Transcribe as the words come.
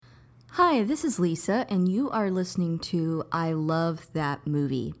Hi, this is Lisa, and you are listening to I Love That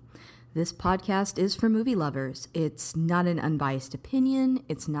Movie. This podcast is for movie lovers. It's not an unbiased opinion,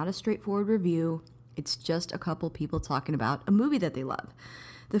 it's not a straightforward review, it's just a couple people talking about a movie that they love.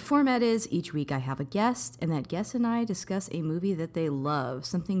 The format is each week I have a guest, and that guest and I discuss a movie that they love,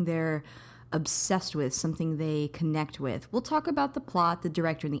 something they're obsessed with, something they connect with. We'll talk about the plot, the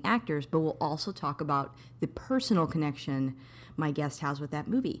director, and the actors, but we'll also talk about the personal connection my guest has with that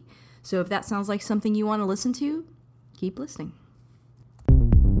movie. So if that sounds like something you want to listen to, keep listening.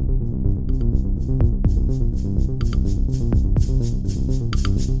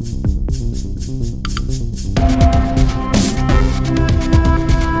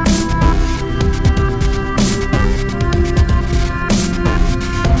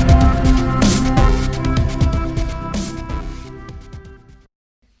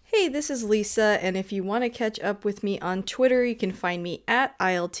 Hey, this is Lisa, and if you want to catch up with me on Twitter, you can find me at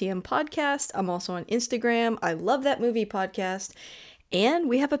ILTM Podcast. I'm also on Instagram. I Love That Movie Podcast. And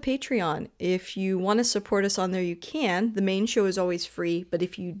we have a Patreon. If you want to support us on there, you can. The main show is always free, but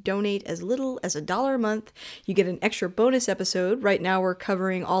if you donate as little as $1 a month, you get an extra bonus episode. Right now we're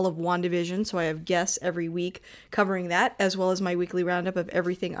covering all of WandaVision, so I have guests every week covering that, as well as my weekly roundup of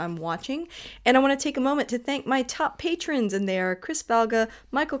everything I'm watching. And I want to take a moment to thank my top patrons, and they are Chris Balga,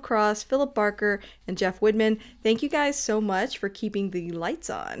 Michael Cross, Philip Barker, and Jeff Woodman. Thank you guys so much for keeping the lights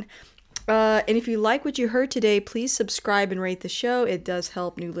on. And if you like what you heard today, please subscribe and rate the show. It does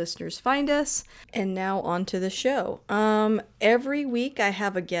help new listeners find us. And now on to the show. Every week I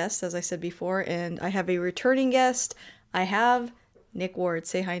have a guest, as I said before, and I have a returning guest. I have Nick Ward.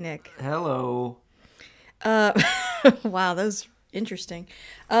 Say hi, Nick. Hello. Wow, that was interesting.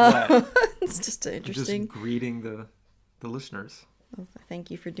 It's just interesting. Just greeting the listeners. Well,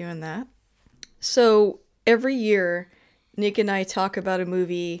 thank you for doing that. So every year, Nick and I talk about a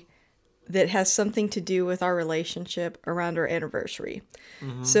movie that has something to do with our relationship around our anniversary.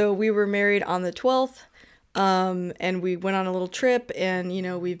 Mm-hmm. So we were married on the 12th, and we went on a little trip, and, you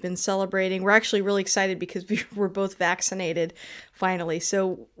know, we've been celebrating. We're actually really excited because we were both vaccinated finally,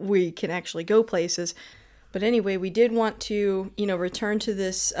 so we can actually go places. But anyway, we did want to, you know, return to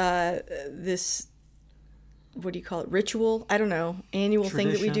this, what do you call it? Ritual? I don't know. Annual thing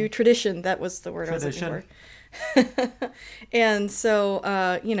that we do. Tradition. That was the word I was looking for. And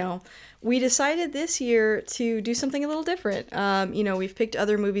so, you know, we decided this year to do something a little different. You know, we've picked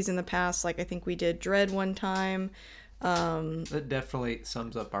other movies in the past, like I think we did Dread one time. That definitely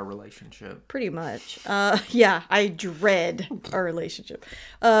sums up our relationship. Pretty much. Yeah, I dread our relationship.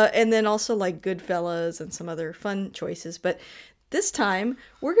 And then also like Goodfellas and some other fun choices. But this time,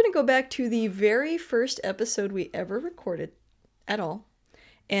 we're going to go back to the very first episode we ever recorded at all.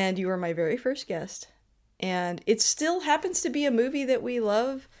 And you were my very first guest. And it still happens to be a movie that we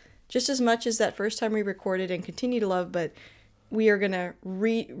love just as much as that first time we recorded and continue to love, but we are going to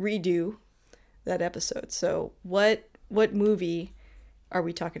redo that episode. So what movie are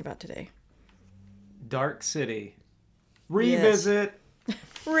we talking about today? Dark City. Revisit. Yes.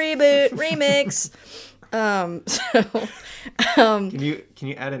 Reboot. Remix. Can you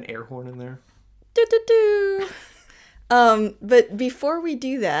add an air horn in there? But before we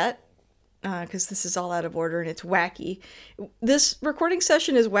do that, because this is all out of order and it's wacky. This recording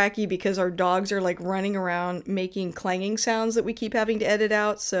session is wacky because our dogs are like running around making clanging sounds that we keep having to edit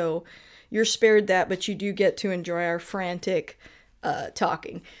out. So you're spared that, but you do get to enjoy our frantic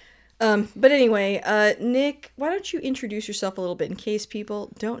talking. But anyway, Nick, why don't you introduce yourself a little bit in case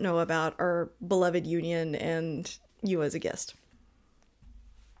people don't know about our beloved union and you as a guest.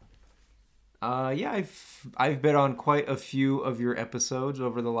 Yeah, I've been on quite a few of your episodes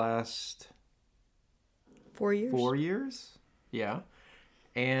over the last 4 years. 4 years, yeah,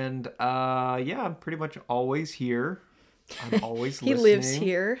 and yeah, I'm pretty much always here. I'm always He listening. lives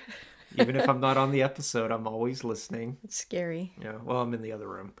here. Even if I'm not on the episode, I'm always listening. It's scary. Yeah, well, I'm in the other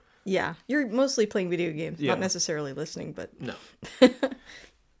room. Yeah, you're mostly playing video games, Yeah. not necessarily listening, but no.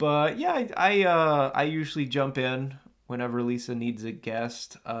 But yeah, I usually jump in whenever Lisa needs a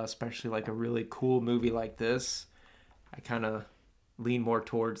guest, especially like a really cool movie like this. I kind of lean more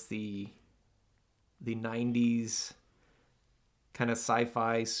towards the 90s kind of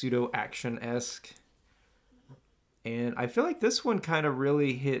sci-fi pseudo-action-esque. And I feel like this one kind of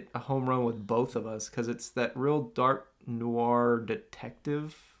really hit a home run with both of us because it's that real dark noir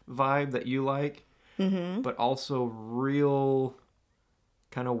detective vibe that you like, but also real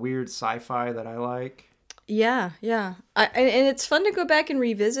kind of weird sci-fi that I like. yeah. And it's fun to go back and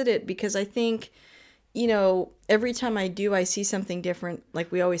revisit it because I think, you know, every time I do, I see something different,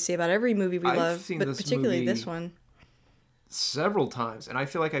 like we always say about every movie we love, but particularly this one. several times, and I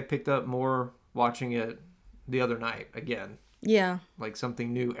feel like I picked up more watching it the other night again. Yeah. Like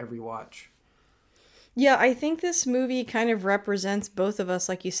something new every watch. Yeah, I think this movie kind of represents both of us,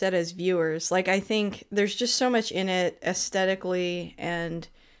 like you said, as viewers. Like, I think there's just so much in it aesthetically and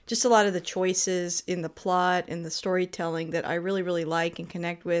just a lot of the choices in the plot and the storytelling that I really, really like and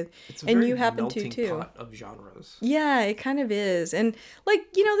connect with. It's a And very you happen to, melting too. pot of genres. Yeah, it kind of is. And,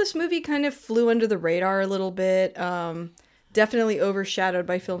 like, this movie kind of flew under the radar a little bit. Definitely overshadowed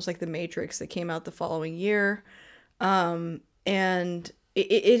by films like The Matrix that came out the following year. And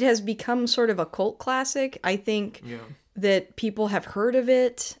it has become sort of a cult classic. I think that people have heard of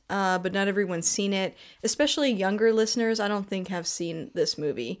it, but not everyone's seen it. Especially younger listeners, I don't think have seen this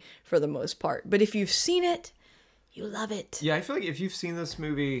movie for the most part. But if you've seen it, you love it. Yeah, I feel like if you've seen this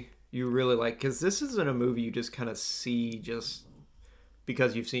movie, you really like, because this isn't a movie you just kind of see just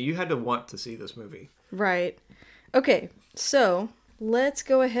because you've seen. You had to want to see this movie. Right. Okay, so let's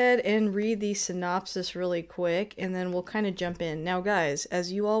go ahead and read the synopsis really quick, and then we'll kind of jump in. Now, guys,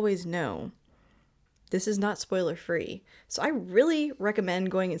 as you always know, this is not spoiler free. So I really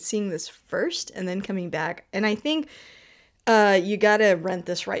recommend going and seeing this first and then coming back. And I think you gotta rent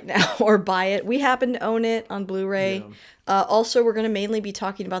this right now or buy it. We happen to own it on Blu-ray. Also, we're going to mainly be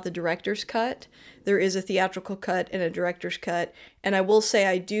talking about the director's cut. There is a theatrical cut and a director's cut. And I will say,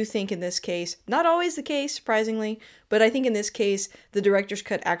 I do think in this case, not always the case, surprisingly, but I think in this case, the director's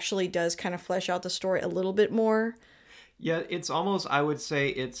cut actually does kind of flesh out the story a little bit more. Yeah, it's almost, I would say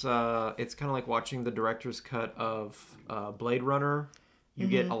it's kind of like watching the director's cut of Blade Runner. You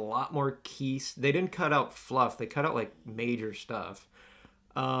get a lot more keys. They didn't cut out fluff. They cut out like major stuff.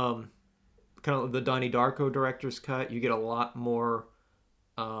 Kind of the Donnie Darko director's cut. You get a lot more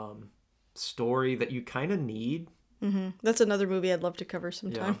story that you kind of need. That's another movie I'd love to cover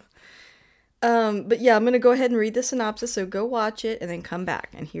sometime. Yeah. But yeah, I'm going to go ahead and read the synopsis. So go watch it and then come back.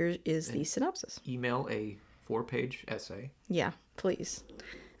 And here is the synopsis. Email a 4-page essay. Yeah, please.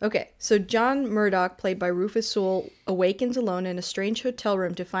 Okay, so John Murdoch, played by Rufus Sewell, awakens alone in a strange hotel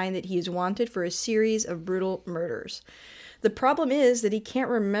room to find that he is wanted for a series of brutal murders. The problem is that he can't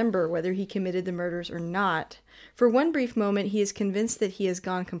remember whether he committed the murders or not. For one brief moment, he is convinced that he has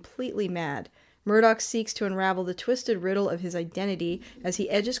gone completely mad. Murdoch seeks to unravel the twisted riddle of his identity. As he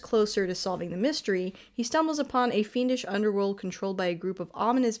edges closer to solving the mystery, he stumbles upon a fiendish underworld controlled by a group of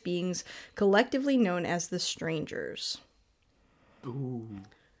ominous beings collectively known as the Strangers. Ooh.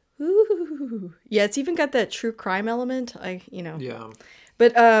 Ooh. Yeah, it's even got that true crime element. Yeah.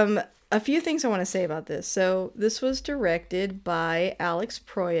 But a few things I want to say about this. So this was directed by Alex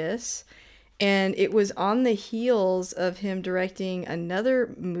Proyas, and it was on the heels of him directing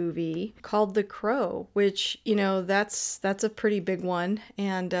another movie called The Crow, which, that's a pretty big one.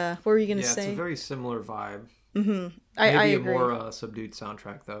 And what were you going to say? Yeah, it's a very similar vibe. Mm-hmm. I agree. Maybe a more subdued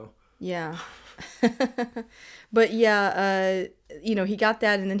soundtrack, though. Yeah. But yeah, he got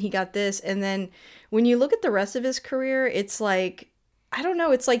that, and then he got this, and then when you look at the rest of his career, it's like, I don't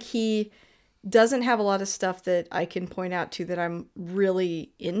know, it's like he doesn't have a lot of stuff that I can point out to that I'm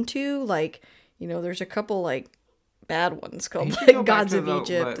really into. Like, there's a couple like bad ones called like Gods of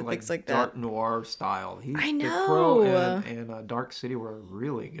Egypt and things like that. Dark noir style. I know. The Crow and Dark City were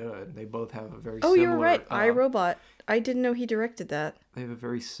really good. They both have a very similar... Oh, you're right. iRobot. I didn't know he directed that. They have a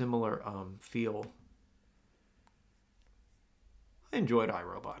very similar feel. I enjoyed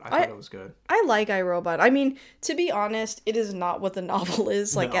iRobot. I thought it was good. I like iRobot. I mean, to be honest, it is not what the novel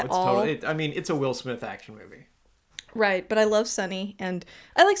is at all. It's a Will Smith action movie. Right, but I love Sunny, and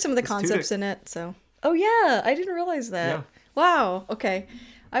I like some of the concepts in it, so... Oh yeah, I didn't realize that. Yeah. Wow, okay.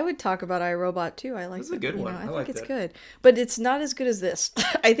 I would talk about iRobot too. I like it. It's a good one. I think it's good. But it's not as good as this.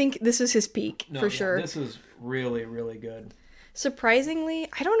 I think this is his peak, for sure. This is really, really good. Surprisingly,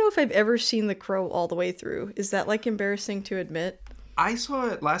 I don't know if I've ever seen The Crow all the way through. Is that embarrassing to admit? I saw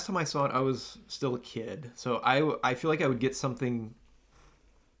it, last time I saw it, I was still a kid. So I feel like I would get something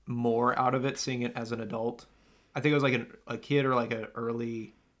more out of it seeing it as an adult. I think I was like a kid or like an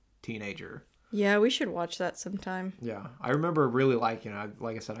early teenager. Yeah, we should watch that sometime. Yeah, I remember really liking it.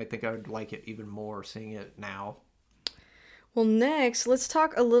 Like I said, I think I would like it even more seeing it now. Well, next, let's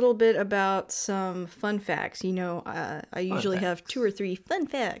talk a little bit about some fun facts. I usually have 2 or 3 fun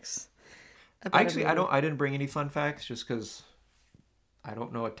facts. Actually, I didn't bring any fun facts just because I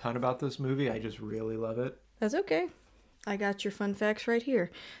don't know a ton about this movie. I just really love it. That's okay. I got your fun facts right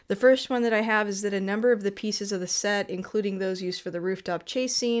here. The first one that I have is that a number of the pieces of the set, including those used for the rooftop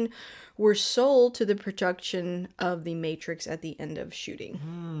chase scene, were sold to the production of The Matrix at the end of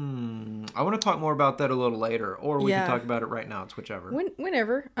shooting. I want to talk more about that a little later, or we can Yeah. talk about it right now. It's whichever.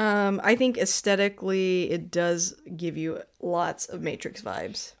 Whenever. I think aesthetically it does give you lots of Matrix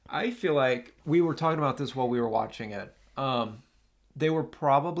vibes. I feel like we were talking about this while we were watching it. They were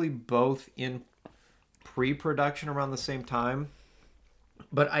probably both in pre-production around the same time,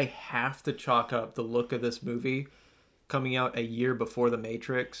 but I have to chalk up the look of this movie coming out a year before The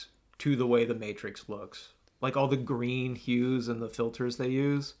Matrix to the way The Matrix looks. Like all the green hues and the filters they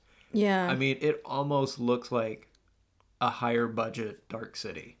use. Yeah. I mean, it almost looks like a higher budget Dark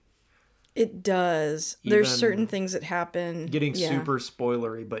City. It does. There's Even certain things that happen. Getting yeah. super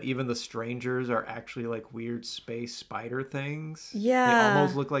spoilery, but even the strangers are actually like weird space spider things. Yeah. They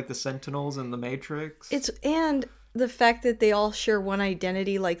almost look like the Sentinels in The Matrix. And the fact that they all share one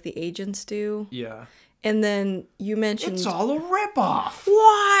identity like the agents do. Yeah. And then you mentioned It's all a ripoff.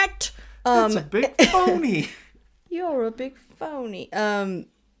 what? It's a big phony. You're a big phony.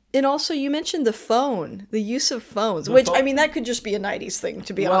 And also you mentioned the phone, the use of phones, which I mean that could just be a 90s thing,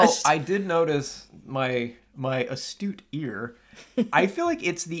 to be honest. Well, I did notice my astute ear. I feel like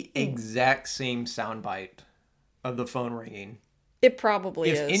it's the exact same soundbite of the phone ringing. It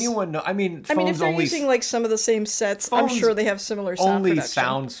probably If is. anyone know, I mean, if phones they're only using like some of the same sets, I'm phones sure they have similar sound only production.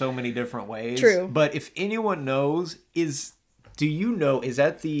 sound so many different ways. True. But if anyone knows, do you know, is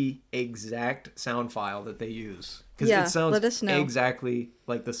that the exact sound file that they use? Because Yeah, it sounds let us know. exactly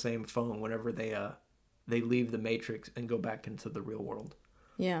like the same phone whenever they leave the Matrix and go back into the real world.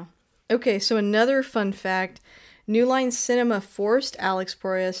 Yeah. Okay, so another fun fact. New Line Cinema forced Alex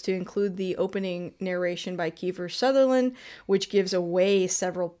Proyas to include the opening narration by Kiefer Sutherland, which gives away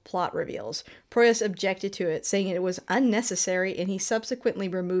several plot reveals. Proyas objected to it, saying it was unnecessary, and he subsequently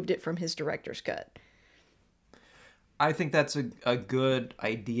removed it from his director's cut. I think that's a good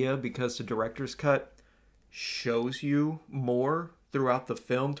idea because the director's cut shows you more throughout the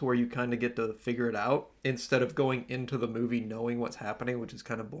film to where you kind of get to figure it out instead of going into the movie knowing what's happening, which is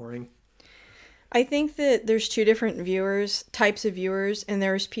kind of boring. I think that there's two different types of viewers, and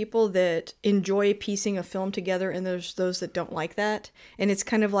there's people that enjoy piecing a film together, and there's those that don't like that. And it's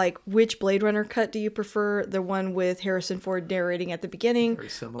kind of like, which Blade Runner cut do you prefer? The one with Harrison Ford narrating at the beginning, Very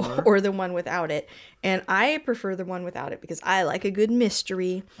similar. or the one without it? And I prefer the one without it because I like a good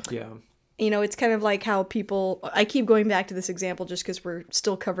mystery. Yeah. You know, it's kind of like how I keep going back to this example just because we're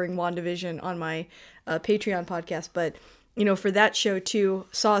still covering WandaVision on my Patreon podcast, but you know, for that show too,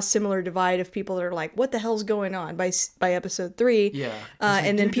 saw a similar divide of people that are like, what the hell's going on by episode 3? Yeah.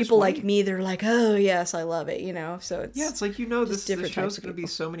 And then people like me, they're like, oh yes, I love it, you know? So it's... Yeah, it's like, you know, this different show's types of going to be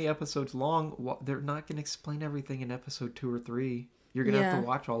so many episodes long. They're not going to explain everything in episode 2 or 3. You're going to have to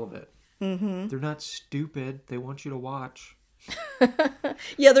watch all of it. Mm-hmm. They're not stupid. They want you to watch.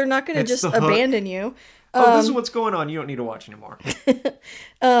 Yeah, they're not going to just the hook. abandon you. This is what's going on. You don't need to watch anymore.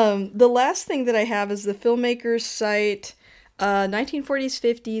 The last thing that I have is the filmmakers cite 1940s,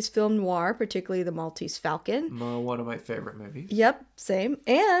 50s film noir, particularly The Maltese Falcon. One of my favorite movies. Yep, same.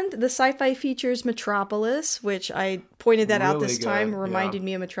 And the sci-fi features Metropolis, which I pointed that out this Really time, good, reminded yeah.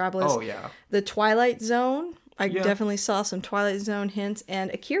 me of Metropolis. Oh, yeah. The Twilight Zone, I Yeah. definitely saw some Twilight Zone hints, and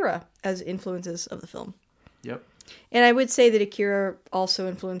Akira as influences of the film. Yep. And I would say that Akira also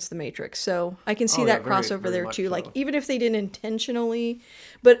influenced The Matrix, so I can see Oh, that yeah, very, crossover very there much too. so. Like, even if they didn't intentionally,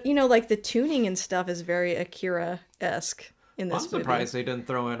 but you know, like the tuning and stuff is very Akira-esque in I'm this movie. surprised they didn't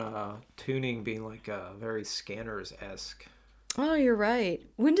throw in tuning being like very Scanners-esque. Oh, you're right.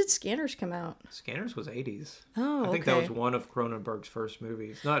 When did Scanners come out? Scanners was 80s. Oh, I think okay. that was one of Cronenberg's first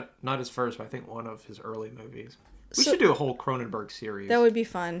movies. Not his first, but I think one of his early movies. We So- should do a whole Cronenberg series. That would be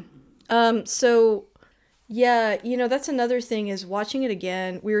fun. So, yeah, you know, that's another thing is watching it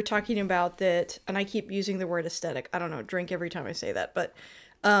again. We were talking about that, and I keep using the word aesthetic. I don't know, drink every time I say that, but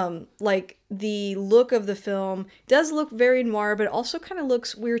like the look of the film does look very noir, but also kind of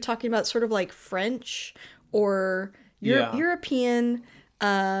looks, we were talking about sort of like French or Yeah. European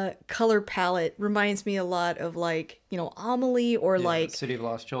color palette. Reminds me a lot of like, you know, Amelie or Yeah, like, City of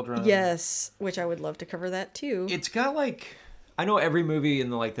Lost Children. yes, which I would love to cover that too. It's got like, I know every movie in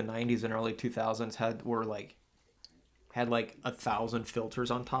the 90s and early 2000s had 1,000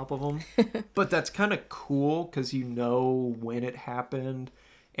 filters on top of them. But that's kind of cool because you know when it happened,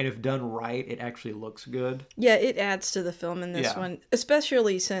 and if done right, it actually looks good. Yeah, it adds to the film in this Yeah. one,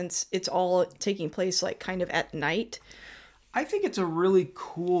 especially since it's all taking place like kind of at night. I think it's a really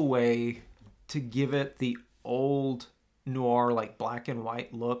cool way to give it the old noir, like black and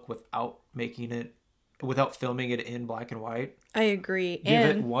white look without making it without filming it in black and white. I agree. Give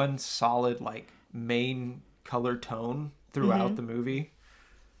it And one solid like main color tone throughout the movie.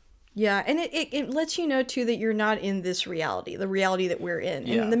 yeah, and it lets you know too that you're not in this reality, the reality that we're in.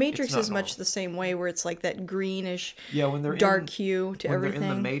 Yeah, And the it's Matrix not is much normal. the same way, where it's like that greenish, Yeah, when they're dark in, hue to when everything.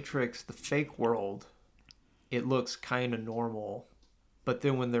 they're in the Matrix, the fake world, it looks kind of normal, but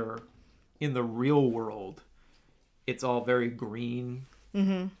then when they're in the real world, it's all very green.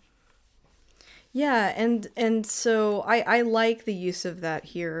 Yeah, and so I like the use of that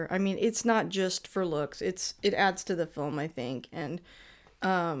here. I mean, it's not just for looks. It adds to the film, I think. And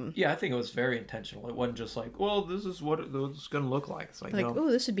Yeah, I think it was very intentional. It wasn't just like, well, this is what it's going to look like. It's like, like, no.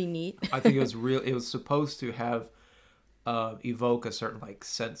 oh, this would be neat. I think it was real. It was supposed to have evoke a certain like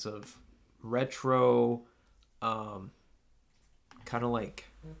sense of retro, kind of like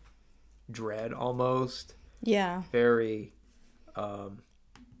dread almost. Yeah. Very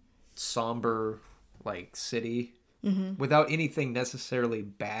somber like city without anything necessarily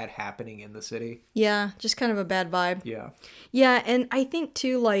bad happening in the city. Yeah, just kind of a bad vibe. Yeah. Yeah, and I think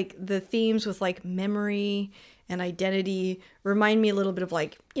too, like the themes with like memory and identity remind me a little bit of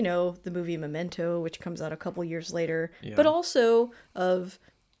like, you know, the movie Memento, which comes out a couple years later, Yeah. but also of,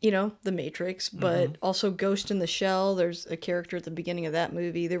 you know, The Matrix, but also Ghost in the Shell. There's a character at the beginning of that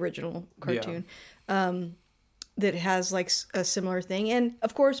movie, the original cartoon, that has like a similar thing. And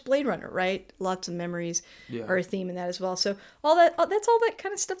of course, Blade Runner, right? Lots of memories Yeah. are a theme in that as well. So all that, that's all that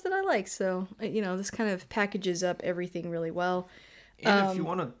kind of stuff that I like. So, you know, this kind of packages up everything really well. And if you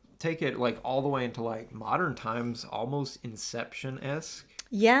want to take it like all the way into like modern times, almost Inception-esque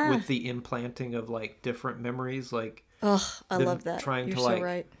Yeah. with the implanting of like different memories, like Ugh, I them love that. trying You're to, so like,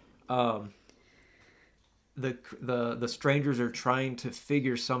 right. the strangers are trying to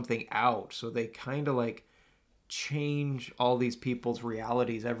figure something out, so they kind of like change all these people's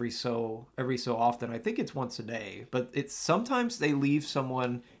realities every so often. I think it's once a day, but it's sometimes they leave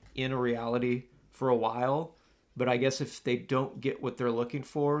someone in a reality for a while, but I guess if they don't get what they're looking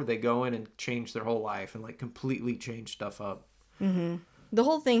for, they go in and change their whole life and like completely change stuff up. The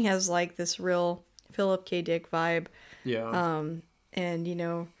whole thing has like this real Philip K. Dick vibe. Yeah. And, you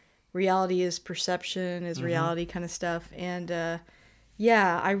know, reality is perception, is reality kind of stuff. And,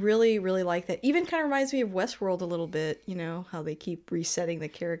 yeah, I really, really like that. Even kind of reminds me of Westworld a little bit, you know, how they keep resetting the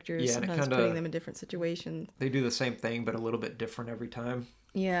characters, Yeah, and it sometimes kinda- putting them in different situations. They do the same thing but a little bit different every time.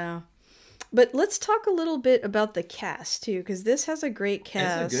 Yeah. But let's talk a little bit about the cast, too, because this has a great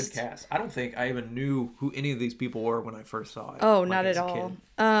cast. It's a good cast. I don't think I even knew who any of these people were when I first saw it. Oh, like, not as at a all.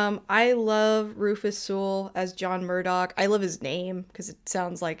 kid. I love Rufus Sewell as John Murdoch. I love his name because it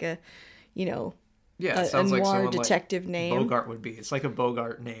sounds like a, you know, Yeah, it a sounds like noir someone detective like name. Bogart would be. It's like a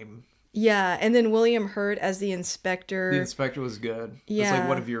Bogart name. Yeah, and then William Hurt as the inspector. The inspector was good. It's Yeah. like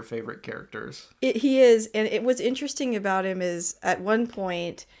one of your favorite characters. He is, and what's interesting about him is at one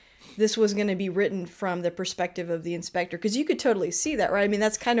point this was going to be written from the perspective of the inspector, because you could totally see that, right? I mean,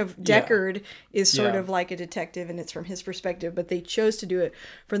 that's kind of Deckard is sort Yeah. of like a detective, and it's from his perspective, but they chose to do it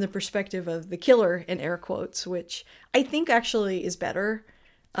from the perspective of the killer, in air quotes, which I think actually is better.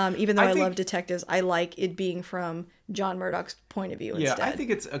 Even though I think- love detectives, I like it being from John Murdoch's point of view Yeah, instead. I think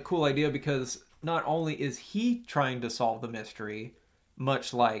it's a cool idea because not only is he trying to solve the mystery,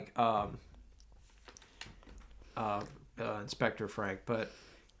 much like Inspector Frank, but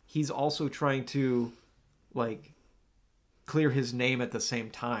he's also trying to like clear his name at the same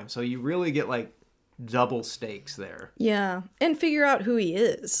time. So you really get like double stakes there. Yeah, and figure out who he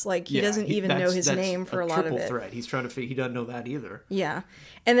is. Like, he doesn't even know his that's name for a lot of triple it. threat. He's trying to he doesn't know that either. Yeah.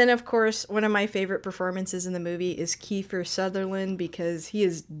 And then, of course, one of my favorite performances in the movie is Kiefer Sutherland, because he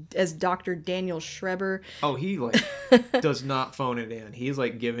is as Dr. Daniel Schreiber. Oh, he like does not phone it in. He's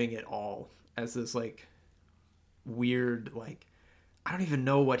like giving it all as this like weird like I don't even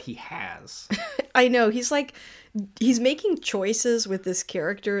know what he has. I know, he's making choices with this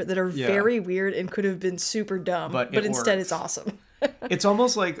character that are Yeah. very weird and could have been super dumb, But but it instead works. it's awesome. It's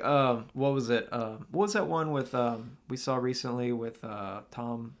almost like what was it? What was that one with we saw recently with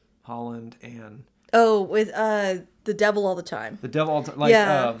Tom Holland and Oh, with the devil all the time. the devil? Like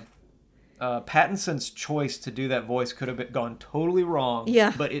Yeah. Pattinson's choice to do that voice could have gone totally wrong.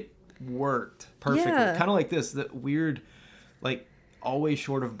 Yeah. but it worked perfectly. Yeah. Kind of like this, that weird, like always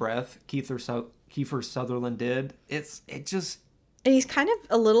short of breath. Kiefer Sutherland did. It just And he's kind of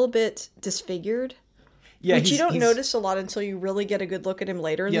a little bit disfigured. yeah. Which you don't he's- notice a lot until you really get a good look at him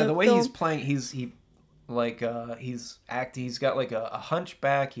later in Yeah, the the way film. he's playing, he's acting. He's got like a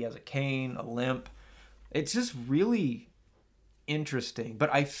hunchback. He has a cane, a limp. It's just really interesting.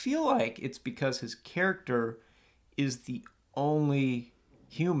 But I feel like it's because his character is the only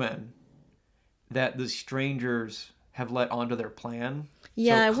human that the strangers have let onto their plan.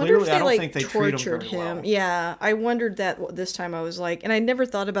 Yeah, So I wonder if clearly, they I don't like think they treat him tortured very him. well. Yeah, I wondered that this time. I was like, and I never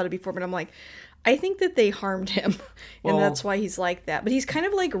thought about it before, but I'm like, I think that they harmed him, and that's Well, why he's like that. But he's kind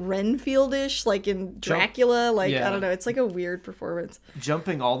of like Renfield-ish, like in Jump- Dracula. Like I yeah. don't know, it's like a weird performance.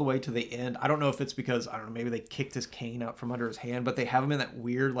 Jumping all the way to the end. I don't know if it's because, I don't know, maybe they kicked his cane out from under his hand, but they have him in that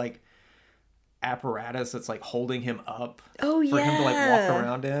weird, like, apparatus that's, like, holding him up Oh for him to, like, walk yeah,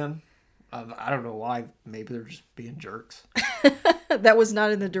 around in. I don't know why. Maybe they're just being jerks. that was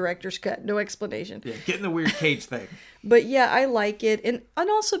not in the director's cut. No explanation. Yeah, get in the weird cage thing. But yeah, I like it, and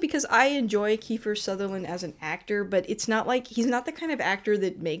also because I enjoy Kiefer Sutherland as an actor, but it's not like he's not the kind of actor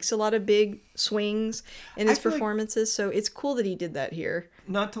that makes a lot of big swings in his feel like- performances. So it's cool that he did that here.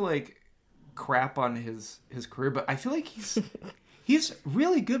 Not to, like, crap on his career, but I feel like he's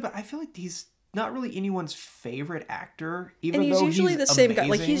really good, but I feel like he's not really anyone's favorite actor, even And he's though usually he's the same guy.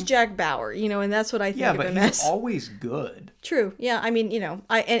 Like he's amazing. Jack Bauer, and that's what I think Yeah, of but him he's as. always good. True. Yeah. I mean,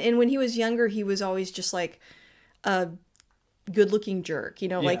 and when he was younger, he was always just like a good-looking jerk,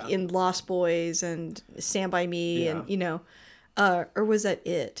 like Yeah. in Lost Boys and Stand By Me, Yeah. and or was that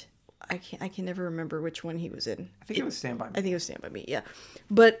it? I can never remember which one he was in. I think it was Stand By Me. I think it was Stand By Me. Yeah.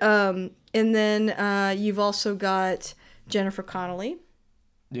 But and then you've also got Jennifer Connelly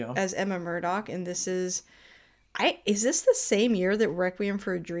Yeah. as Emma Murdoch, and this is is this the same year that Requiem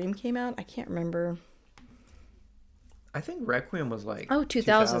for a Dream came out? I can't remember. I think Requiem was like 2000s.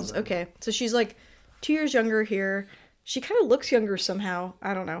 2000. Okay. So she's like 2 years younger here. She kind of looks younger somehow.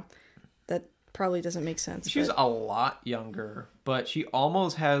 I don't know. That probably doesn't make sense. She's but- a lot younger, but she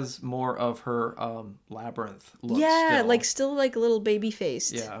almost has more of her Labyrinth look. yeah, still. like still like a little baby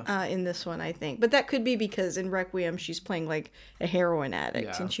faced Yeah. in this one, I think. But that could be because in Requiem she's playing like a heroin addict,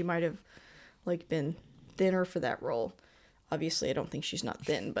 Yeah. and she might have like been thinner for that role. Obviously, I don't think she's not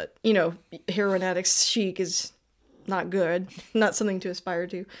thin, but heroin addict's chic is not good, not something to aspire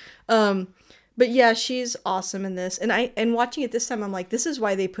to. But yeah, she's awesome in this, and watching it this time, I'm like, this is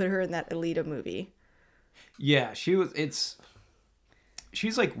why they put her in that Alita movie. Yeah, she's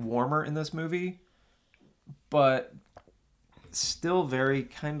like warmer in this movie, but still very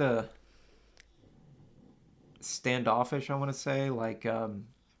kind of standoffish, I want to say. Like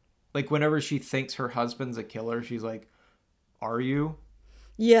whenever she thinks her husband's a killer, she's like, "Are you?"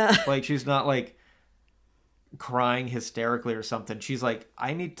 Yeah. Like she's not like crying hysterically or something. She's like,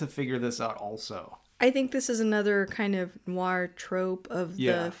 "I need to figure this out also." I think this is another kind of noir trope of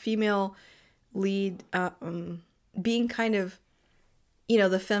Yeah. the female lead being kind of,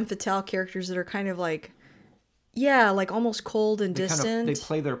 the femme fatale characters that are kind of like, like almost cold and distant. They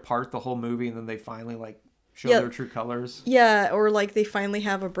play their part the whole movie, and then they finally like show Yeah. their true colors. Yeah, or like they finally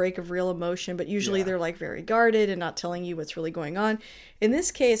have a break of real emotion, but usually Yeah. they're like very guarded and not telling you what's really going on. In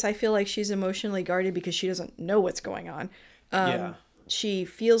this case, I feel like she's emotionally guarded because she doesn't know what's going on. Yeah. She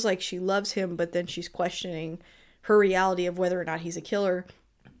feels like she loves him, but then she's questioning her reality of whether or not he's a killer.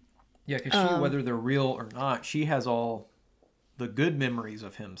 Yeah, because whether they're real or not, she has all the good memories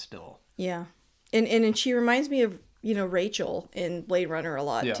of him still. Yeah. And she reminds me of, Rachel in Blade Runner a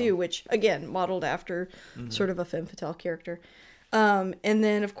lot Yeah. too, which again, modeled after sort of a femme fatale character. And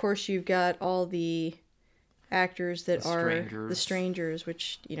then of course you've got all the actors that The are strangers. the strangers,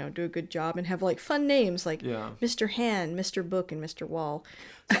 which, do a good job and have like fun names like Yeah. Mr. Hand, Mr. Book, and Mr. Wall.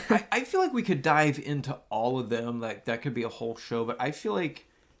 I feel like we could dive into all of them. Like that could be a whole show, but I feel like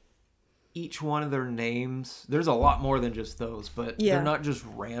each one of their names, there's a lot more than just those, but Yeah. they're not just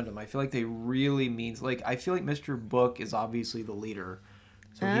random. I feel like they really means like I feel like Mr. Book is obviously the leader.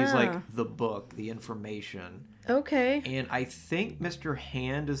 So he's Ah. like the book, the information. Okay. And I think Mr.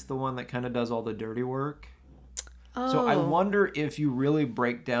 Hand is the one that kind of does all the dirty work. So I Oh. wonder if you really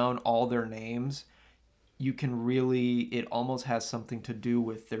break down all their names, you can really, it almost has something to do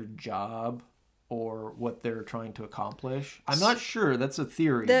with their job or what they're trying to accomplish. I'm not sure. That's a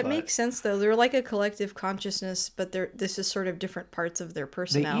theory. That but makes sense though. They're like a collective consciousness, but this is sort of different parts of their they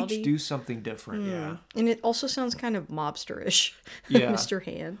personality. each do something different. Yeah. And it also sounds kind of mobsterish. Yeah. Mr.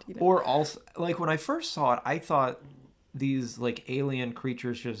 Hand. Or also, like when I first saw it, I thought these like alien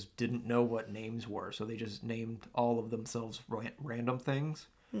creatures just didn't know what names were, so they just named all of themselves random things.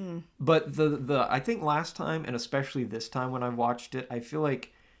 But the I think last time and especially this time when I watched it, I feel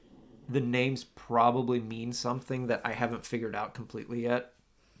like the names probably mean something that I haven't figured out completely yet.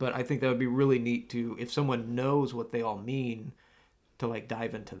 But I think that would be really neat to, if someone knows what they all mean, to like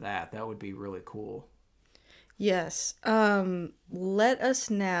dive into that. That would be really cool. Yes. Let us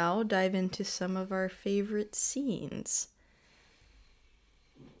now dive into some of our favorite scenes.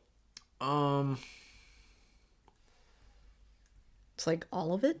 Um, It's like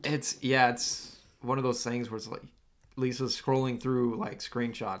all of it. it's one of those things where it's like Lisa's scrolling through like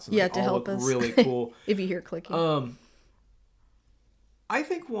screenshots and Yeah, like, to all help look us. really cool. If you hear clicking. I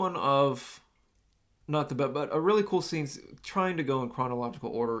think one of not the best, but a really cool scene, trying to go in chronological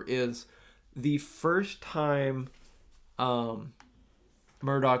order, is the first time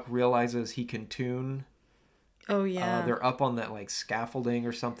Murdoch realizes he can tune. Oh yeah. They're up on that like scaffolding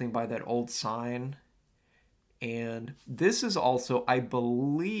or something by that old sign. And this is also, I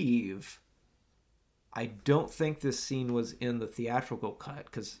believe, I don't think this scene was in the theatrical cut,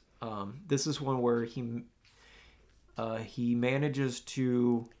 because this is one where he manages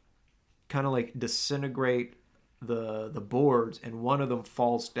to kind of like disintegrate the boards, and one of them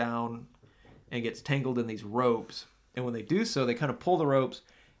falls down and gets tangled in these ropes. And when they do so, they kind of pull the ropes,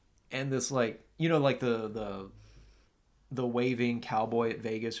 and this like, you know, like the waving cowboy at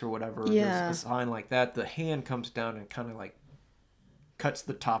Vegas or whatever. Yeah. There's a sign like that. The hand comes down and kind of like cuts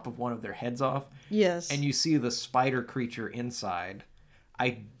the top of one of their heads off. Yes. And you see the spider creature inside.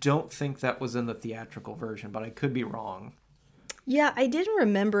 I don't think that was in the theatrical version, but I could be wrong. Yeah, I didn't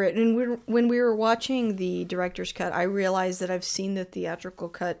remember it. And when we were watching the director's cut, I realized that I've seen the theatrical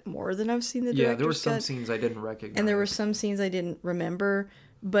cut more than I've seen the director's cut. Yeah, there were some scenes I didn't recognize. And there were some scenes I didn't remember.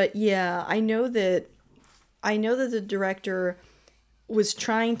 But yeah, I know that the director was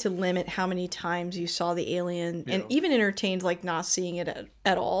trying to limit how many times you saw the alien, and even entertained like not seeing it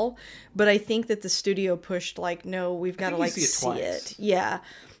at all. But I think that the studio pushed like, no, we've got to like see it. Yeah.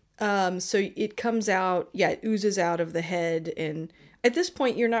 So it comes out, it oozes out of the head, and at this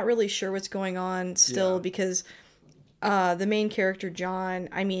point you're not really sure what's going on still, because the main character John,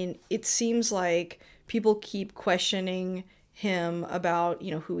 I mean, it seems like people keep questioning him about,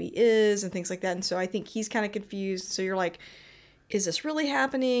 you know, who he is and things like that, and so I think he's kind of confused. So you're like, is this really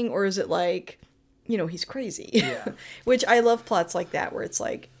happening, or is it like, you know, he's crazy? Yeah. Which I love plots like that, where it's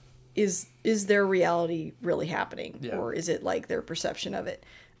like, is their reality really happening, or is it like their perception of it?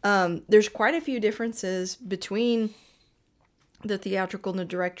 There's quite a few differences between the theatrical and the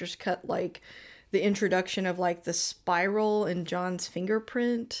director's cut, like the introduction of like the spiral and John's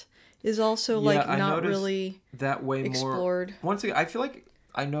fingerprint is also like not really that way explored. More. Once again, I feel like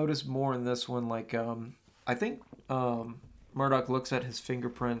I noticed more in this one. Like, I think Murdoch looks at his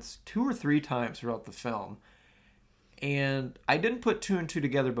fingerprints 2 or 3 times throughout the film, and I didn't put 2 and 2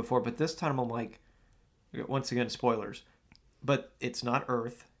 together before, but this time I'm like, once again, spoilers, but it's not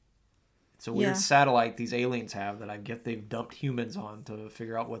Earth. It's a weird satellite these aliens have that I guess they've dumped humans on to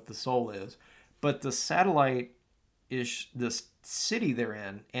figure out what the soul is. But the satellite is this city they're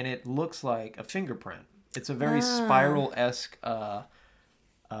in, and it looks like a fingerprint. It's a very spiral-esque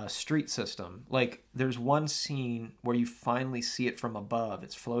street system. Like, there's one scene where you finally see it from above.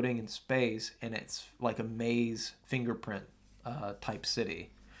 It's floating in space, and it's like a maze fingerprint type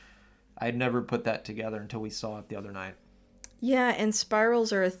city. I'd never put that together until we saw it the other night. Yeah, and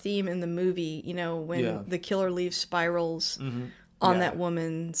spirals are a theme in the movie, you know, when the killer leaves spirals on that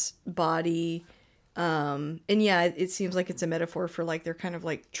woman's body. And yeah, it seems like it's a metaphor for like they're kind of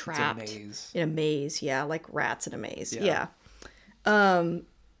like trapped in a maze. Yeah, like rats in a maze. Yeah.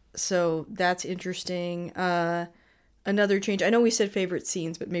 So that's interesting. Another change. I know we said favorite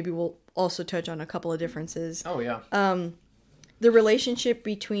scenes, but maybe we'll also touch on a couple of differences. Oh, yeah. The relationship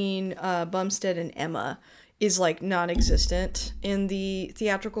between Bumstead and Emma is like non-existent in the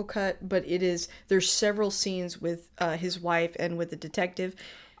theatrical cut, but there's several scenes with his wife and with the detective.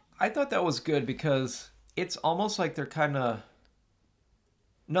 I thought that was good because it's almost like they're kind of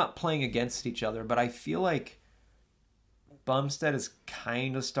not playing against each other, but I feel like Bumstead is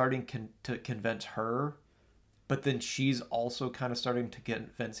kind of starting to convince her, but then she's also kind of starting to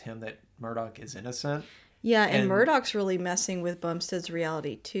convince him that Murdoch is innocent. Yeah, and Murdoch's really messing with Bumstead's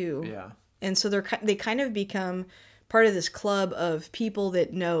reality too. Yeah. And so they kind of become part of this club of people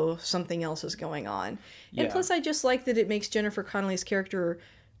that know something else is going on. And plus, I just like that it makes Jennifer Connelly's character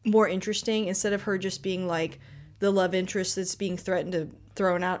more interesting, instead of her just being like the love interest that's being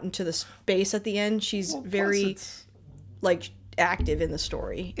thrown out into the space at the end. She's very like active in the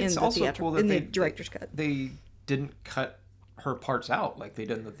story. It's in also cool that in the director's cut. They didn't cut her parts out like they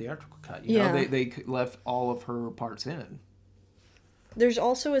did in the theatrical cut. You know, they left all of her parts in. There's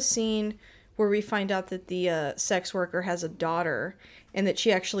also a scene where we find out that the sex worker has a daughter, and that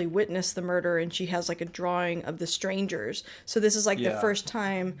she actually witnessed the murder, and she has like a drawing of the strangers. So this is like the first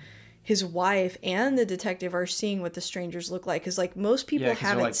time his wife and the detective are seeing what the strangers look like, because like most people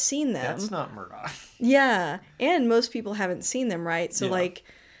haven't seen them. That's not Murdoch. Yeah, and most people haven't seen them, right? So like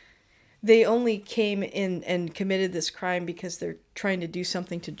they only came in and committed this crime because they're trying to do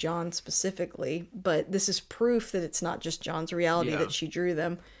something to John specifically, but this is proof that it's not just John's reality that she drew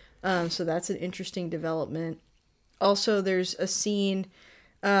them. So that's an interesting development. Also, there's a scene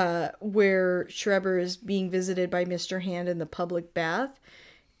where Schreiber is being visited by Mr. Hand in the public bath,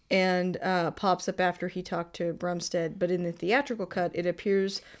 and pops up after he talked to Brumstead. But in the theatrical cut, it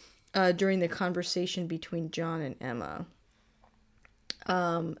appears during the conversation between John and Emma.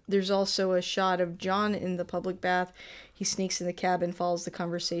 There's also a shot of John in the public bath. He sneaks in the cabin, follows the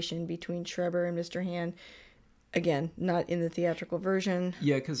conversation between Schreiber and Mr. Hand. Again, not in the theatrical version.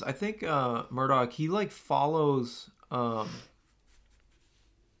 Yeah, because I think Murdoch, he like follows Kiefer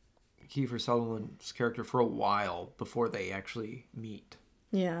Sutherland's character for a while before they actually meet.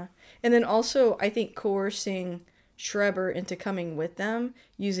 Yeah. And then also, I think coercing Schreiber into coming with them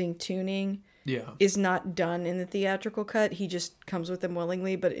using tuning is not done in the theatrical cut. He just comes with them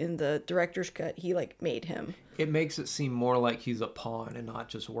willingly, but in the director's cut, he like made him. It makes it seem more like he's a pawn and not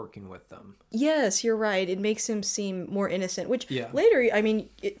just working with them. Yes, you're right. It makes him seem more innocent, which later, I mean,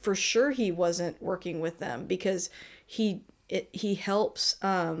 for sure he wasn't working with them because he helps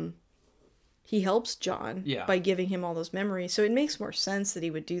John by giving him all those memories. So it makes more sense that he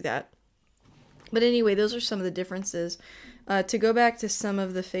would do that. But anyway, those are some of the differences. To go back to some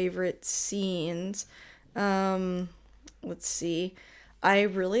of the favorite scenes, let's see. I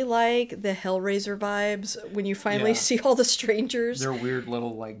really like the Hellraiser vibes when you finally see all the strangers. Their weird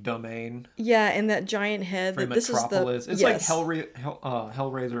little like domain. Yeah, and that giant head. That Metropolis. It's like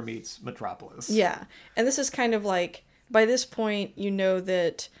Hellraiser meets Metropolis. Yeah, and this is kind of like, by this point, you know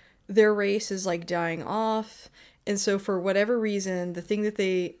that their race is like dying off. And so for whatever reason, the thing that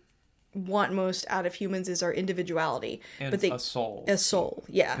they want most out of humans is our individuality. And a soul. A soul,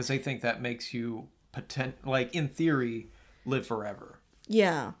 yeah. Because they think that makes you, like in theory, live forever.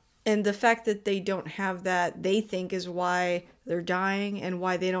 Yeah. And the fact that they don't have that, they think is why they're dying and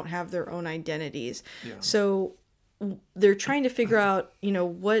why they don't have their own identities. Yeah. So they're trying to figure out, you know,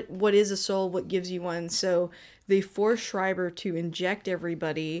 what is a soul, what gives you one. So they force Schreiber to inject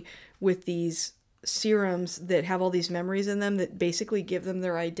everybody with these serums that have all these memories in them that basically give them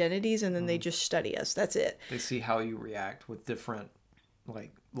their identities, and then they just study us. That's it. They see how you react with different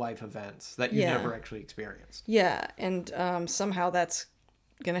like life events that you never actually experienced. Yeah, and somehow that's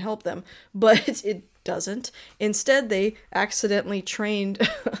gonna help them, but it doesn't. Instead, they accidentally trained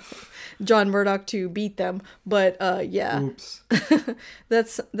John Murdoch to beat them. But yeah, oops.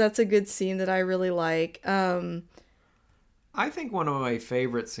 that's a good scene that I really like. I think one of my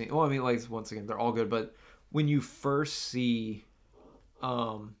favorite scenes, well, I mean, like, once again, they're all good, but when you first see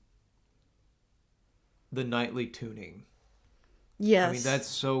the nightly tuning. Yes. I mean, that's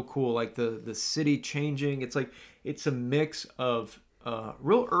so cool. Like, the city changing. It's like, it's a mix of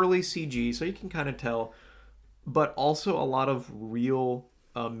real early CG, so you can kind of tell, but also a lot of real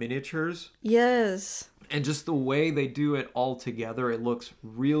miniatures. Yes. And just the way they do it all together, it looks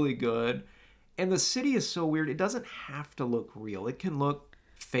really good. And the city is so weird. It doesn't have to look real. It can look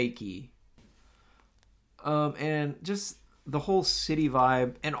fakey. And just the whole city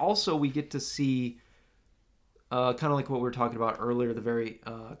vibe. And also we get to see kind of like what we were talking about earlier, the very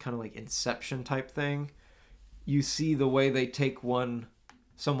kind of like Inception type thing. You see the way they take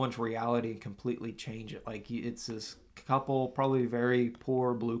someone's reality and completely change it. Like it's this couple, probably very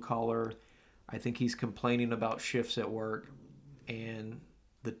poor, blue collar. I think he's complaining about shifts at work. And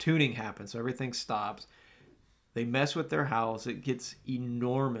the tuning happens, so everything stops. They mess with their house. It gets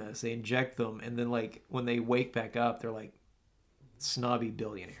enormous. They inject them, and then like when they wake back up, they're like snobby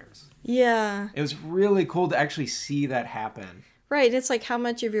billionaires. Yeah. It was really cool to actually see that happen. Right. It's like how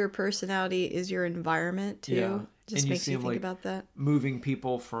much of your personality is your environment too. Yeah. Just makes you think about that. Moving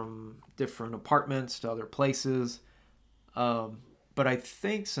people from different apartments to other places. But I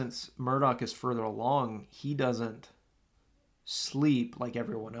think since Murdoch is further along, he doesn't sleep like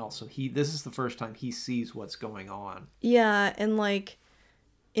everyone else, so this is the first time he sees what's going on. Yeah, and like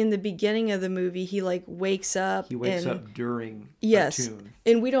in the beginning of the movie, he like wakes up during a tune,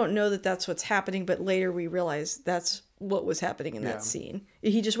 and we don't know that that's what's happening, but later we realize that's what was happening in that scene.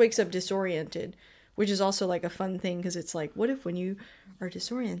 He just wakes up disoriented, which is also like a fun thing because it's like, what if when you are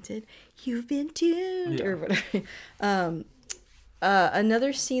disoriented you've been tuned or whatever.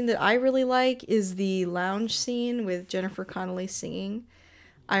 Another scene that I really like is the lounge scene with Jennifer Connelly singing.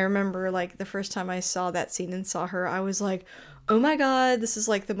 I remember like the first time I saw that scene and saw her, I was like, oh my god, this is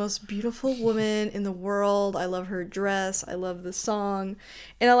like the most beautiful woman in the world. I love her dress. I love the song.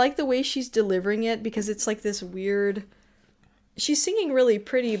 And I like the way she's delivering it because it's like this weird... She's singing really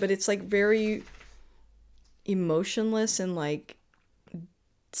pretty, but it's like very emotionless and like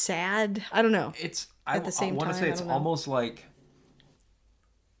sad. I don't know. I want to say it's almost like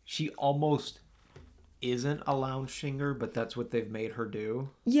she almost isn't a lounge singer, but that's what they've made her do.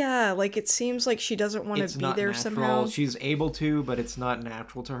 Yeah, like it seems like she doesn't want It's to be not there natural. somehow. She's able to, but it's not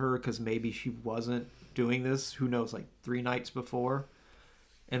natural to her because maybe she wasn't doing this, who knows, like 3 nights before.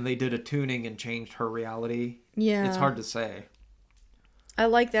 And they did a tuning and changed her reality. Yeah. It's hard to say. I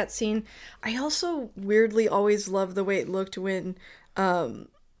like that scene. I also weirdly always love the way it looked when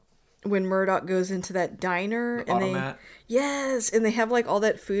Murdoch goes into that diner and Automat. and they have like all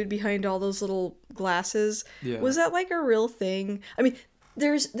that food behind all those little glasses. Yeah. Was that like a real thing? I mean,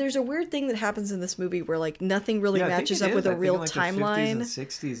 there's a weird thing that happens in this movie where like nothing really Yeah, I think matches it up is. with I a think real in, like, the timeline. 50s and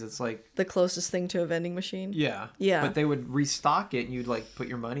 60s, it's like The closest thing to a vending machine. yeah. Yeah. But they would restock it and you'd like put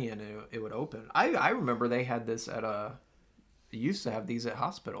your money in and it would open. I remember they had this at they used to have these at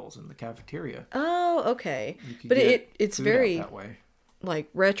hospitals in the cafeteria. Oh, okay. You could But get it's food very out that way. like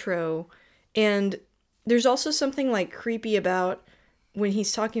retro, and there's also something like creepy about when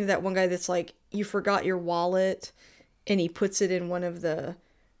he's talking to that one guy that's like, you forgot your wallet, and he puts it in one of the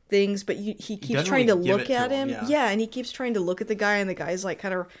things, but he keeps doesn't trying to really give look it to at him. him, yeah. Yeah, and he keeps trying to look at the guy, and the guy's like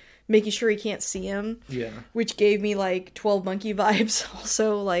kind of making sure he can't see him. Yeah. Which gave me like 12 Monkey vibes.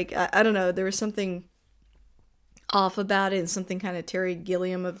 Also, like I don't know, there was something off about it, and something kind of Terry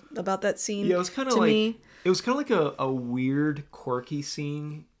Gilliam about that scene. Yeah, it was kind of to like me. it was kind of like a weird, quirky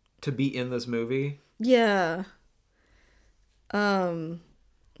scene to be in this movie. Yeah. I'm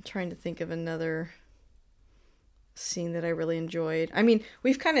trying to think of another scene that I really enjoyed. I mean,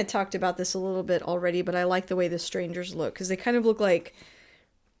 we've kind of talked about this a little bit already, but I like the way the strangers look because they kind of look like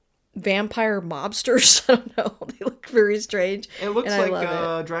vampire mobsters. I don't know. They look very strange. It looks and I like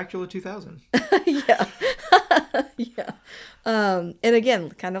love Dracula 2000. it. Yeah. Yeah. And again,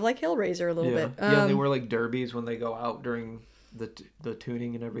 kind of like Hellraiser a little Yeah, bit. yeah. They wear like derbies when they go out during the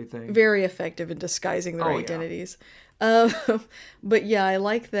tuning and everything. Very effective in disguising their Oh, yeah. identities. But yeah, I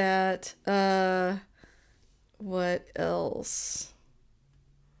like that. What else?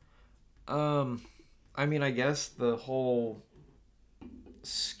 I mean, I guess the whole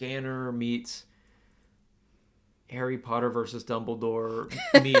Scanner meets Harry Potter versus Dumbledore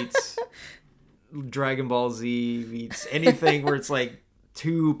meets Dragon Ball Z meets anything where it's like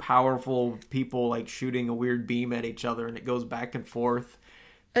two powerful people like shooting a weird beam at each other and it goes back and forth.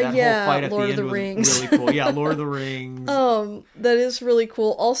 That Yeah, whole fight at Lord the of end the was Rings. really cool. Yeah, Lord of the Rings. That is really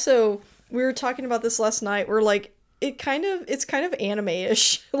cool. Also, we were talking about this last night. We're like, it's kind of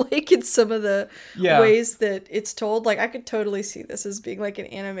anime-ish, like in some of the Yeah. ways that it's told. Like I could totally see this as being like an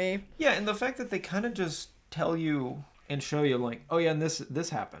anime. Yeah, and the fact that they kind of just tell you and show you like, oh yeah, and this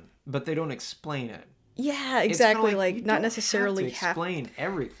happened, but they don't explain it. Yeah, It's kinda exactly. you Like don't not necessarily have to explain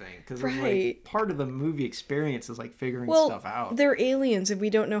everything because Right. like part of the movie experience is like figuring well, stuff out. they're aliens and we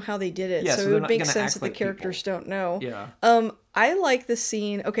don't know how they did it, Yeah, so so it they're would not make gonna sense act that the like characters don't know. Yeah. I like the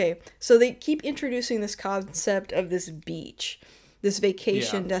scene. Okay, so they keep introducing this concept of this beach, this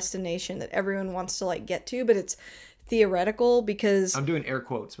vacation Yeah. destination that everyone wants to like get to, but it's theoretical because I'm doing air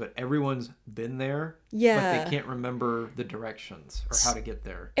quotes, but everyone's been there. Yeah. But they can't remember the directions or how to get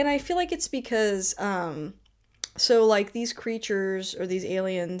there. and I feel like it's because so like these creatures or these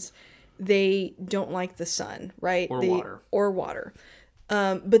aliens, they don't like the sun, right? Or water. Or water.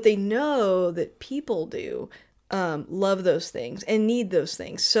 But they know that people do love those things and need those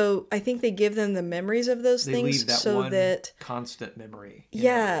things. So I think they give them the memories of those They things leave that so one that constant memory. in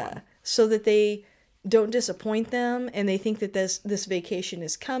yeah, everyone. so that they don't disappoint them and they think that this vacation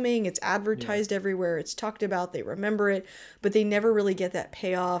is coming. It's advertised everywhere. It's talked about. They remember it, but they never really get that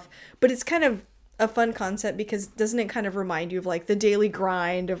payoff. But it's kind of a fun concept because doesn't it kind of remind you of like the daily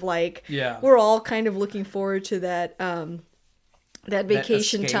grind of like Yeah. we're all kind of looking forward to that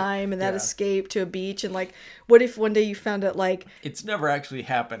vacation escape, time and that yeah. escape to a beach, and like what if one day you found out like It's never actually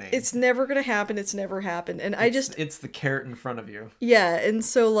happening. it's never gonna happen, it's never happened. And It's the carrot in front of you. yeah, and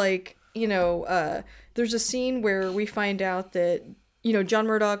so like, there's a scene where we find out that, John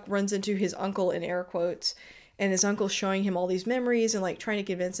Murdoch runs into his uncle in air quotes, and his uncle's showing him all these memories and like trying to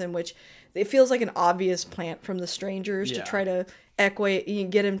convince him, which it feels like an obvious plant from the strangers to Yeah. try to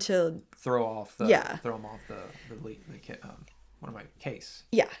get him to Throw him off the what am I case.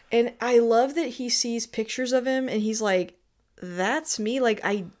 yeah. And I love that he sees pictures of him and he's like, that's me. Like,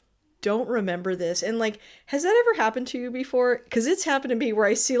 I don't remember this. And like, has that ever happened to you before? Because it's happened to me where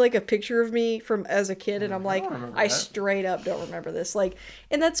I see like a picture of me from as a kid and I'm like, don't remember I that. straight up don't remember this. Like,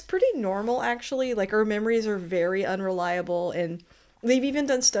 and that's pretty normal actually. Like our memories are very unreliable, and They've even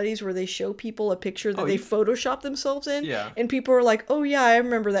done studies where they show people a picture that Oh, they you- Photoshop themselves in. Yeah. And people are like, oh yeah, I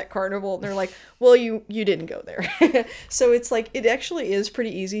remember that carnival. And they're like, well, you didn't go there. So it's like, it actually is pretty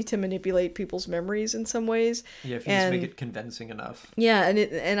easy to manipulate people's memories in some ways. Yeah, if you just make it convincing enough. Yeah,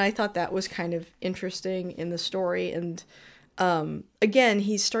 and I thought that was kind of interesting in the story. And again,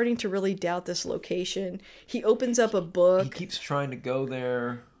 he's starting to really doubt this location. He opens up a book. He keeps trying to go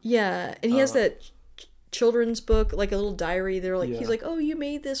there. Yeah, and he has that children's book, like a little diary. They're like, he's Yeah. like, oh, you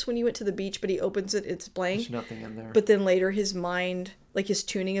made this when you went to the beach, but he opens it, it's blank. There's nothing in there. But then later his mind, like his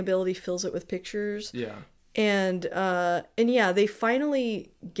tuning ability, fills it with pictures. Yeah. And yeah, they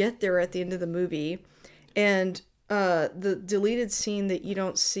finally get there at the end of the movie. And the deleted scene that you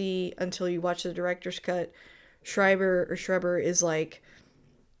don't see until you watch the director's cut, Schreiber is like,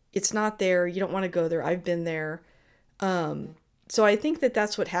 it's not there. You don't want to go there. I've been there. So I think that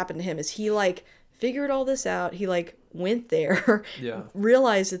that's what happened to him, is he like figured all this out. He like went there, Yeah.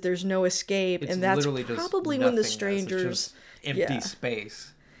 realized that there's no escape, It's and that's literally just probably when the nothingness. It's strangers, just empty yeah.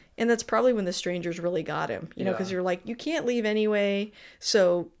 space. And that's probably when the strangers really got him, you know, because Yeah. you're like, you can't leave anyway,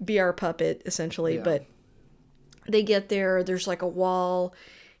 so be our puppet, essentially. Yeah. But they get there, there's like a wall.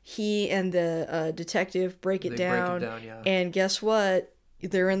 He and the detective break it They down. break it down, yeah. And guess what?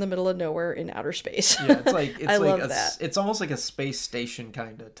 They're in the middle of nowhere in outer space. Yeah, it's like I love that. It's almost like a space station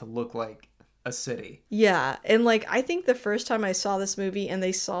kind of to look like a city. Yeah, and like I think the first time I saw this movie and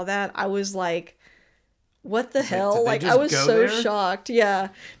they saw that, I was like, what the hell? did they Like I just was go so there? shocked. Yeah,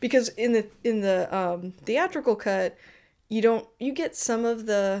 because in the theatrical cut, you get some of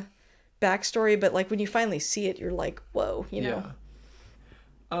the backstory, but like when you finally see it, you're like, whoa, you know.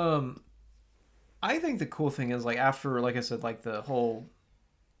 Yeah. I think the cool thing is, like, after, like I said, like the whole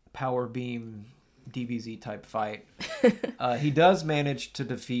power beam DBZ type fight, he does manage to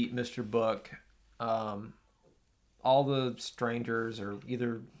defeat Mr. Book. All the strangers are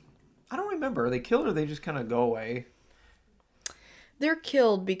either, I don't remember, are they killed or they just kind of go away? They're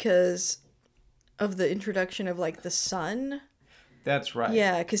killed because of the introduction of like the sun. That's right.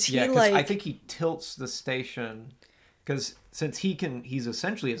 Yeah, because he Yeah, 'cause like I think he tilts the station, because since he's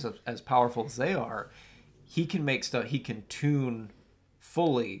essentially as powerful as they are, he can make stuff, he can tune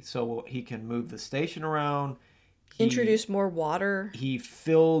fully, so he can move the station around. introduce more water. He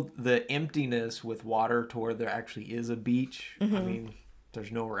filled the emptiness with water to where there actually is a beach. Mm-hmm. I mean,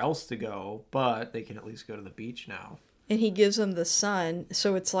 there's nowhere else to go, but they can at least go to the beach now. And he gives them the sun,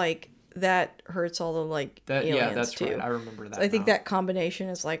 so it's like that hurts all the like aliens Yeah, that's too. right. I remember that. I think now. that combination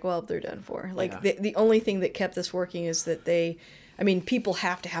is like, well, they're done for. Like Yeah. the only thing that kept this working is that people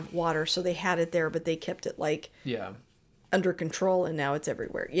have to have water, so they had it there, but they kept it like Yeah. under control, and now it's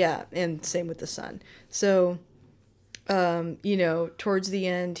everywhere. Yeah, and same with the sun. So, towards the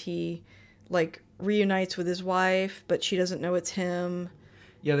end, he like reunites with his wife, but she doesn't know it's him.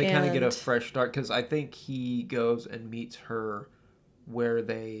 Yeah, they kind of get a And- fresh start, because I think he goes and meets her where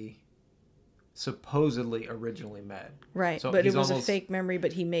they supposedly originally met. Right, So but it he's was almost- a fake memory,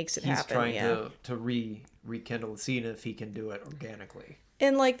 but he makes it He's happen. trying Yeah. to rekindle the scene if he can do it organically.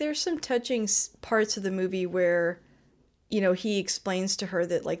 And like there's some touching parts of the movie where he explains to her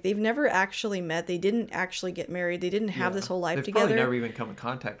that like they've never actually met, they didn't actually get married, they didn't have Yeah. this whole life They've together. probably never even come in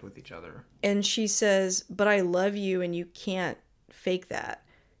contact with each other. And she says, "But I love you and you can't fake that."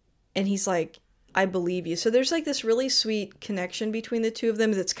 And he's like, "I believe you." So there's like this really sweet connection between the two of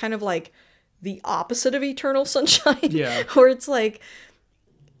them that's kind of like the opposite of Eternal Sunshine. Yeah. Where it's like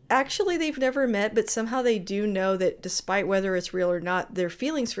actually they've never met, but somehow they do know that despite whether it's real or not, their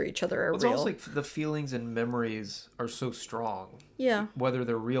feelings for each other are It's real. almost like the feelings and memories are so strong. Yeah. Whether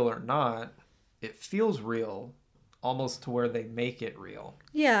they're real or not, it feels real, almost to where they make it real.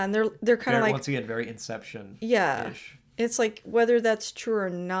 Yeah, and they're kind of Very, like, once again, very Inception. yeah. It's like whether that's true or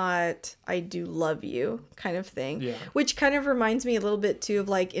not, I do love you kind of thing. Yeah. Which kind of reminds me a little bit too of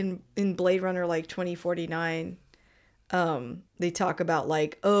like in Blade Runner like 2049. They talk about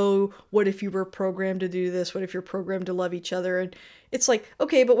like, oh, what if you were programmed to do this? What if you're programmed to love each other? And it's like,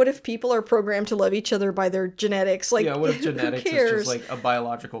 okay, but what if people are programmed to love each other by their genetics? Like, Yeah, what if who genetics is cares? just like a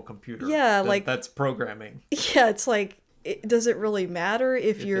biological computer? Yeah, like- that's programming. Yeah, it's like, does it really matter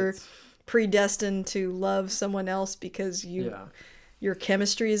if you're it's- predestined to love someone else because Yeah. your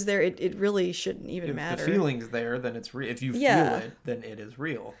chemistry is there? It really shouldn't even If matter. the feeling's there, then it's real. If you Yeah. feel it, then it is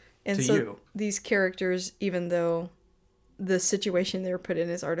real And to so you. these characters, even though the situation they're put in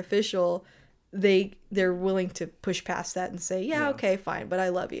is artificial, they're willing to push past that and say, yeah, Yeah. okay, fine, but I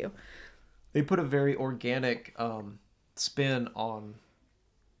love you. They put a very organic spin on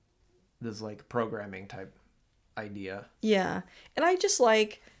this like programming type idea. Yeah. And I just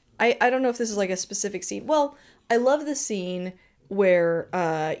like, I don't know if this is like a specific scene. Well, I love the scene where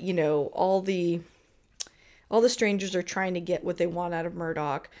all the strangers are trying to get what they want out of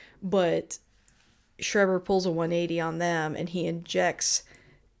Murdoch, but Schreiber pulls a 180 on them, and he injects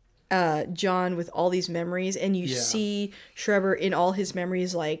John with all these memories, and you see Schreiber in all his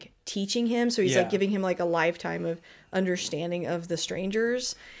memories like teaching him, so he's like giving him like a lifetime of understanding of the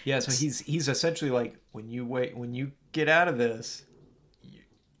strangers. Yeah, so he's essentially like, when you get out of this,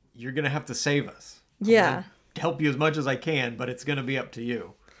 you're gonna have to save us. I'm gonna help you as much as I can, but it's gonna be up to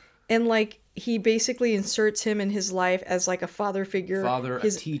you. And like he basically inserts him in his life as like a father figure, a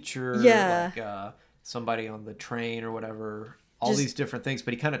teacher, like somebody on the train or whatever. All these different things,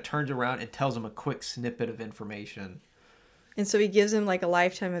 but he kind of turns around and tells him a quick snippet of information. And so he gives him like a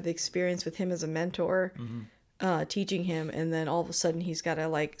lifetime of experience with him as a mentor, teaching him, and then all of a sudden he's got to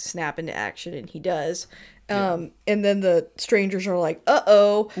like snap into action, and he does. And then the strangers are like,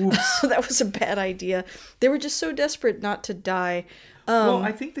 "Uh-oh, oops, that was a bad idea." They were just so desperate not to die. Well,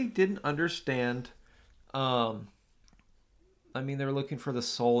 I think they didn't understand. I mean, they were looking for the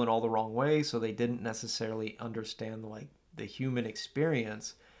soul in all the wrong way, so they didn't necessarily understand like the human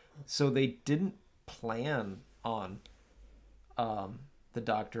experience, so they didn't plan on the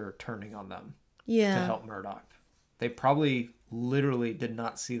doctor turning on them to help Murdoch. They probably literally did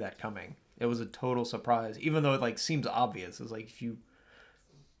not see that coming. It was a total surprise, even though it like seems obvious. It's like, if you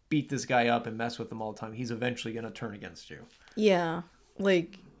beat this guy up and mess with him all the time, he's eventually going to turn against you. Yeah,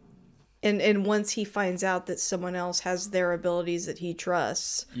 like and once he finds out that someone else has their abilities that he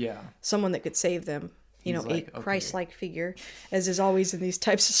trusts, someone that could save them, like, a Christ-like figure, as is always in these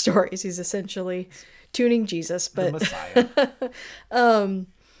types of stories. He's essentially tuning Jesus, but the Messiah.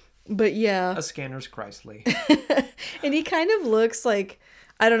 But yeah, a scanner's Christly. And he kind of looks like,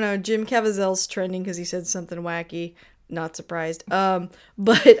 I don't know, Jim Caviezel's trending because he said something wacky. Not surprised.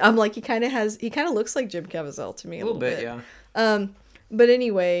 But I'm like, he kind of looks like Jim Caviezel to me a little bit. Yeah. But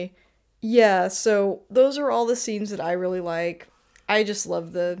anyway, yeah. So those are all the scenes that I really like. I just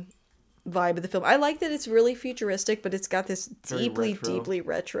love the vibe of the film. I like that it's really futuristic, but it's got this deeply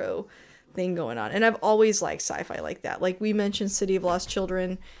retro thing going on. And I've always liked sci-fi like that. Like we mentioned City of Lost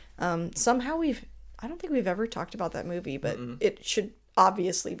Children. Somehow I don't think we've ever talked about that movie, but it should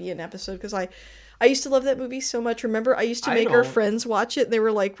obviously be an episode, because I used to love that movie so much. Remember, I used to make our friends watch it, and they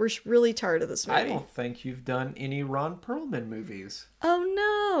were like, "We're really tired of this movie." I don't think you've done any Ron Perlman movies. Oh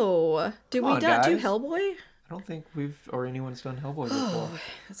no! Did we not do Hellboy? I don't think anyone's done Hellboy before.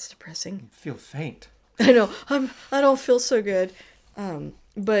 That's depressing. I feel faint. I know. I don't feel so good.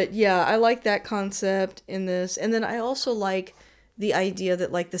 But yeah, I like that concept in this, and then I also like the idea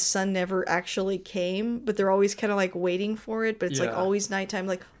that like the sun never actually came, but they're always kind of like waiting for it, but it's like always nighttime.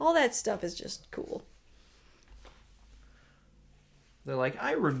 Like all that stuff is just cool. They're like,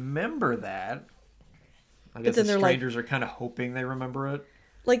 I remember that. I guess the strangers are kind of hoping they remember it.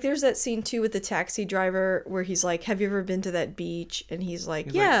 Like there's that scene too with the taxi driver where he's like, "Have you ever been to that beach?" And he's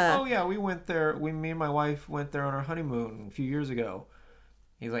like, "Yeah." Like, "Oh yeah, we went there. Me and my wife went there on our honeymoon a few years ago."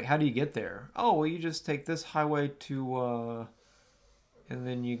 He's like, "How do you get there?" "Oh, well, you just take this highway to and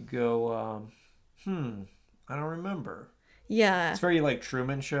then you go, I don't remember." Yeah. It's very like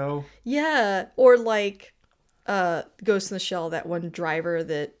Truman Show. Yeah. Or like Ghost in the Shell, that one driver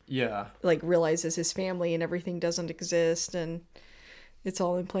that like realizes his family and everything doesn't exist and it's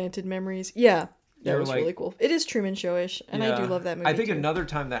all implanted memories. Yeah. That was like, really cool. It is Truman Show-ish, and I do love that movie. I think another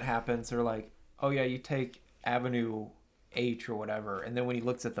time that happens, they're like, "Oh yeah, you take Avenue H or whatever," and then when he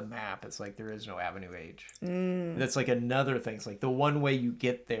looks at the map, it's like there is no Avenue H. That's like another thing. It's like the one way you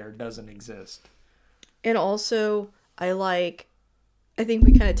get there doesn't exist. And also, I think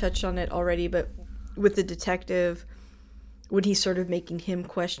we kind of touched on it already, but with the detective, when he's sort of making him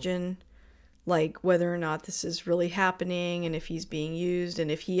question like whether or not this is really happening and if he's being used and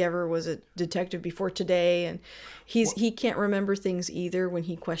if he ever was a detective before today, and he can't remember things either when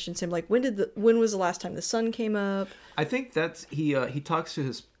he questions him, like when was the last time the sun came up. I think that's he talks to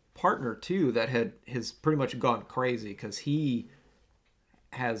his partner too that has pretty much gone crazy because he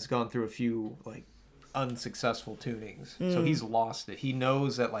has gone through a few like unsuccessful tunings, so he's lost it. He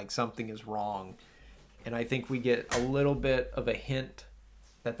knows that like something is wrong, and I think we get a little bit of a hint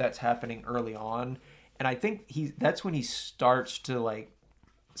that that's happening early on, and I think that's when he starts to like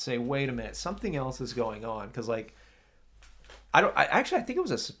say, "Wait a minute, something else is going on." Because like I think it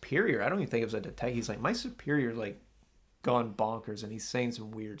was a superior. I don't even think it was a detective. He's like, "My superior's like gone bonkers, and he's saying some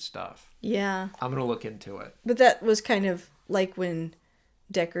weird stuff." Yeah, I'm gonna look into it. But that was kind of like when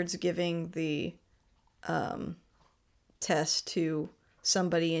Deckard's giving the test to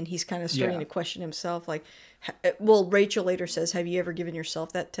somebody, and he's kind of starting to question himself, like, well, Rachel later says, "Have you ever given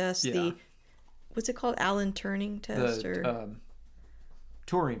yourself that test?" The what's it called, Alan Turing test?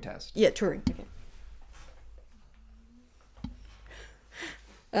 Turing Test. Yeah, Turing.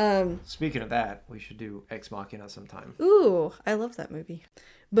 Okay. Speaking of that, we should do Ex Machina sometime. Ooh, I love that movie.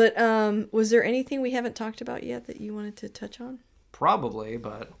 But was there anything we haven't talked about yet that you wanted to touch on? Probably,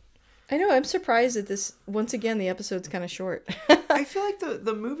 but I know, I'm surprised that this, once again, the episode's kind of short. I feel like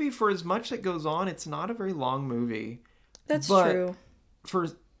the movie, for as much that goes on, it's not a very long movie. That's but true. For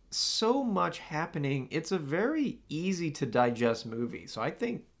so much happening, it's a very easy to digest movie. So I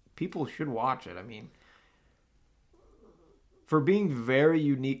think people should watch it. I mean, for being very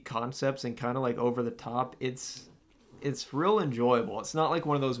unique concepts and kind of like over the top, it's real enjoyable. It's not like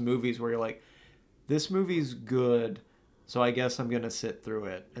one of those movies where you're like, this movie's good, so I guess I'm going to sit through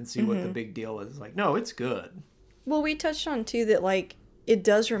it and see what the big deal is. Like, no, it's good. Well, we touched on, too, that, like, it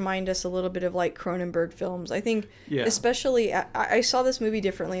does remind us a little bit of, like, Cronenberg films. I think, especially, I saw this movie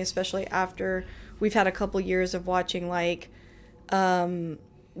differently, especially after we've had a couple years of watching, like,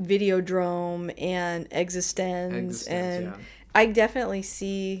 Videodrome and Existence and yeah. I definitely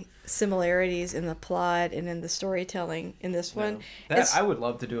see similarities in the plot and in the storytelling in this one. I would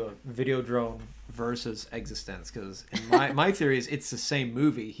love to do a Videodrome versus Existence, because in my theory is it's the same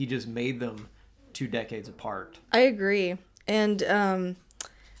movie. He just made them 2 decades apart. I agree. And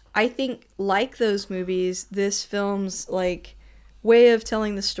I think, like those movies, this film's like way of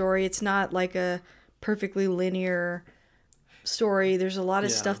telling the story, it's not like a perfectly linear story. There's a lot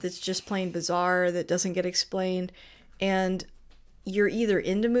of stuff that's just plain bizarre that doesn't get explained. And you're either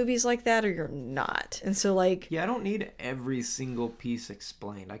into movies like that or you're not. And so, like... Yeah, I don't need every single piece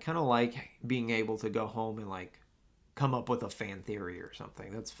explained. I kind of like being able to go home and, like, come up with a fan theory or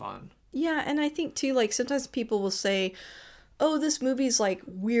something. That's fun. Yeah, and I think, too, like, sometimes people will say, oh, this movie's, like,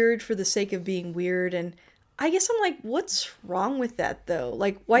 weird for the sake of being weird. And I guess I'm like, what's wrong with that, though?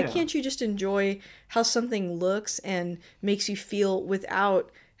 Like, why can't you just enjoy how something looks and makes you feel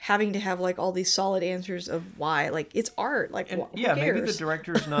without having to have, like, all these solid answers of why? Like, it's art. Like, who cares? Maybe the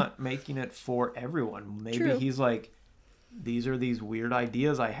director's not making it for everyone. Maybe he's like, these are these weird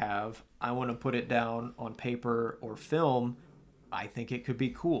ideas I have. I want to put it down on paper or film. I think it could be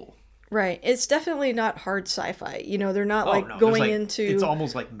cool. Right. It's definitely not hard sci-fi. You know, they're not going into... It's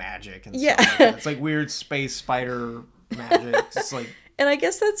almost like magic and stuff like that. It's like weird space spider magic. It's like... And I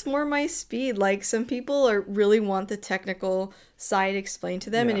guess that's more my speed. Like, some people really want the technical side explained to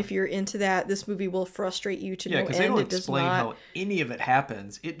them, and if you're into that, this movie will frustrate you to no end. Yeah, because they don't explain how any of it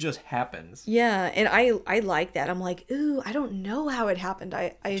happens. It just happens. Yeah, and I like that. I'm like, ooh, I don't know how it happened.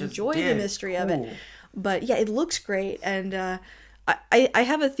 I enjoy the mystery of it. But yeah, it looks great. And I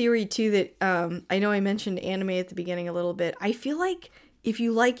have a theory, too, that I know I mentioned anime at the beginning a little bit. I feel like if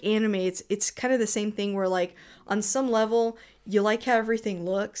you like anime, it's kind of the same thing where, like, on some level, you like how everything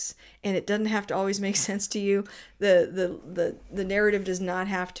looks, and it doesn't have to always make sense to you. The narrative does not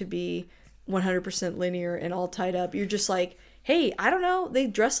have to be 100% linear and all tied up. You're just like, hey, I don't know, they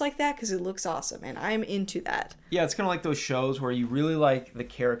dress like that because it looks awesome, and I'm into that. Yeah, it's kind of like those shows where you really like the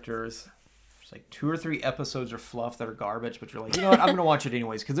characters. There's like 2 or 3 episodes are fluff that are garbage, but you're like, you know what, I'm going to watch it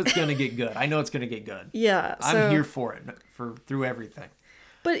anyways because it's going to get good. I know it's going to get good. Yeah. I'm here for it, through everything.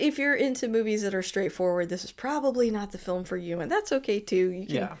 But if you're into movies that are straightforward, this is probably not the film for you, and that's okay too.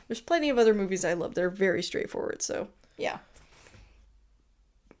 There's plenty of other movies I love that are very straightforward, so yeah.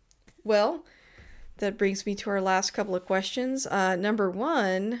 Well, that brings me to our last couple of questions. Number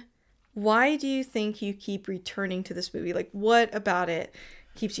 1, why do you think you keep returning to this movie? Like, what about it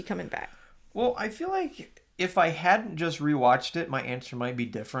keeps you coming back? Well, I feel like if I hadn't just rewatched it, my answer might be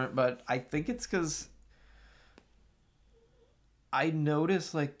different, but I think it's because I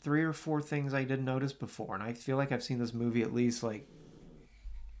noticed like 3 or 4 things I didn't notice before, and I feel like I've seen this movie at least like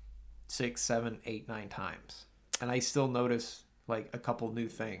 6, 7, 8, 9 times, and I still notice like a couple new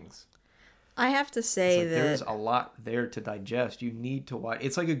things. I have to say that there's a lot there to digest. You need to watch.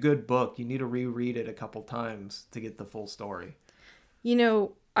 It's like a good book. You need to reread it a couple times to get the full story. You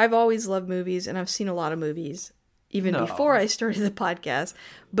know, I've always loved movies, and I've seen a lot of movies even before I started the podcast.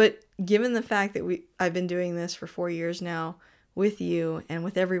 But given the fact that I've been doing this for 4 years now with you and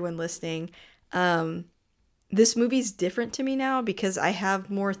with everyone listening, this movie's different to me now because I have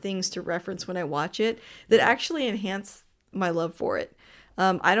more things to reference when I watch it that actually enhance my love for it.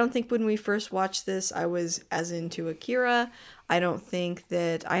 I don't think when we first watched this, I was as into Akira. I don't think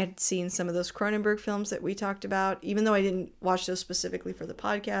that I had seen some of those Cronenberg films that we talked about. Even though I didn't watch those specifically for the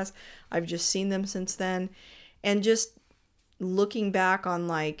podcast, I've just seen them since then. And just looking back on,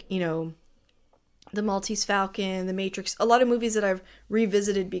 like, you know, The Maltese Falcon, The Matrix, a lot of movies that I've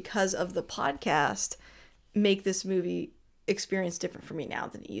revisited because of the podcast make this movie experience different for me now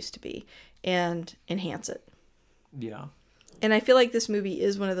than it used to be and enhance it. Yeah. And I feel like this movie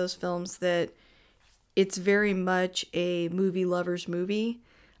is one of those films that it's very much a movie lover's movie.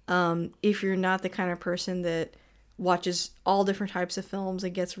 If you're not the kind of person that watches all different types of films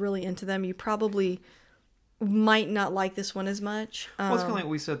and gets really into them, you probably might not like this one as much. Well, it's kind of like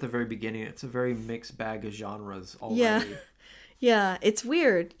we said at the very beginning. It's a very mixed bag of genres already. Yeah. Yeah, it's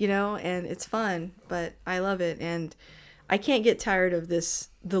weird, and it's fun, but I love it. And I can't get tired of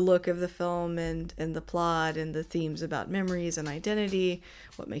the look of the film and the plot and the themes about memories and identity,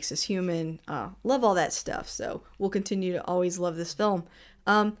 what makes us human. Love all that stuff. So we'll continue to always love this film.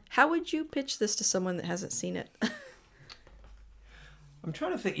 How would you pitch this to someone that hasn't seen it? I'm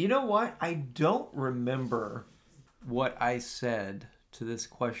trying to think. You know what? I don't remember what I said to this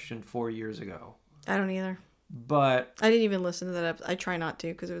question 4 years ago. I don't either. But I didn't even listen to that episode. I try not to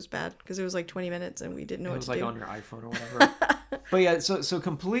because it was bad. Because it was like 20 minutes and we didn't know what to do. It was like on your iPhone or whatever. But yeah, so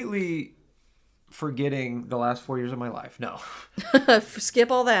completely forgetting the last 4 years of my life. No.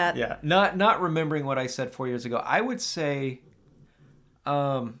 Skip all that. Yeah. Not remembering what I said 4 years ago. I would say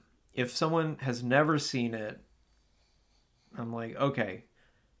if someone has never seen it, I'm like, okay,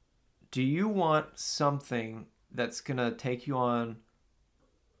 do you want something that's going to take you on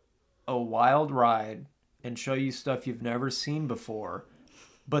a wild ride and show you stuff you've never seen before,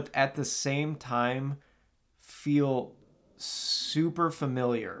 but at the same time feel super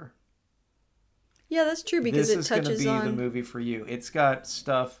familiar? Yeah, that's true because it touches on... This is going to be the movie for you. It's got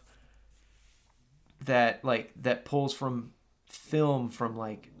stuff that pulls from film from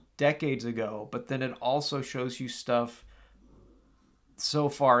like decades ago, but then it also shows you stuff so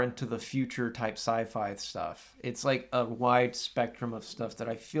far into the future type sci-fi stuff. It's like a wide spectrum of stuff that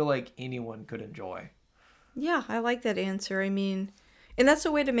I feel like anyone could enjoy. Yeah, I like that answer. I mean, and that's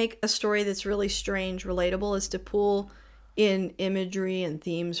a way to make a story that's really strange relatable, is to pull in imagery and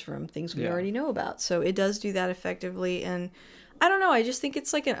themes from things we already know about. So it does do that effectively. And I don't know, I just think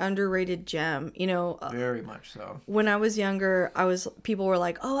it's like an underrated gem, Very much so. When I was younger, people were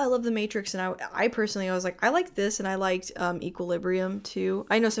like, "Oh, I love The Matrix," and I personally, I was like, I like this, and I liked Equilibrium too.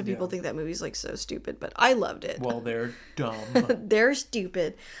 I know some people think that movie's like so stupid, but I loved it. Well, they're dumb. They're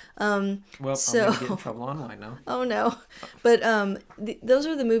stupid. Well, so... I'm gonna get in trouble online now. Oh no, but those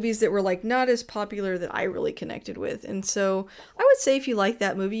are the movies that were like not as popular that I really connected with, and so I would say if you like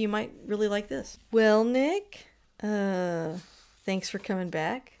that movie, you might really like this. Well, Nick, thanks for coming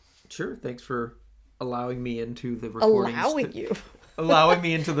back. Sure. Thanks for allowing me into the recording. Allowing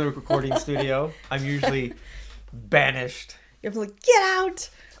me into the recording studio. I'm usually banished. You have to like, get out.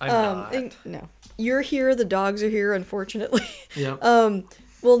 I'm not. No, you're here. The dogs are here, unfortunately. Yeah.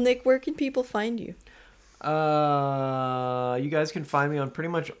 Well, Nick, where can people find you? You guys can find me on pretty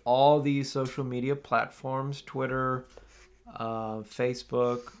much all the social media platforms: Twitter,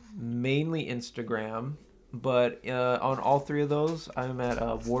 Facebook, mainly Instagram. But on all three of those, I'm at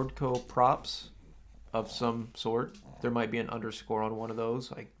Wardco Props of some sort. There might be an underscore on one of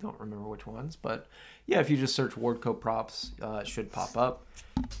those. I don't remember which ones. But yeah, if you just search Wardco Props, it should pop up.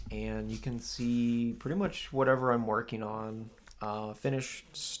 And you can see pretty much whatever I'm working on. Finished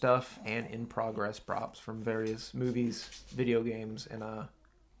stuff and in-progress props from various movies, video games, and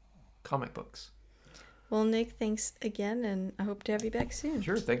comic books. Well, Nick, thanks again, and I hope to have you back soon.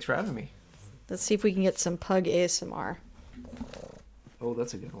 Sure, thanks for having me. Let's see if we can get some pug ASMR. Oh,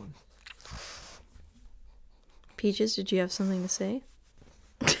 that's a good one. Peaches, did you have something to say?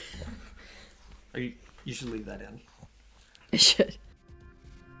 You should leave that in. I should.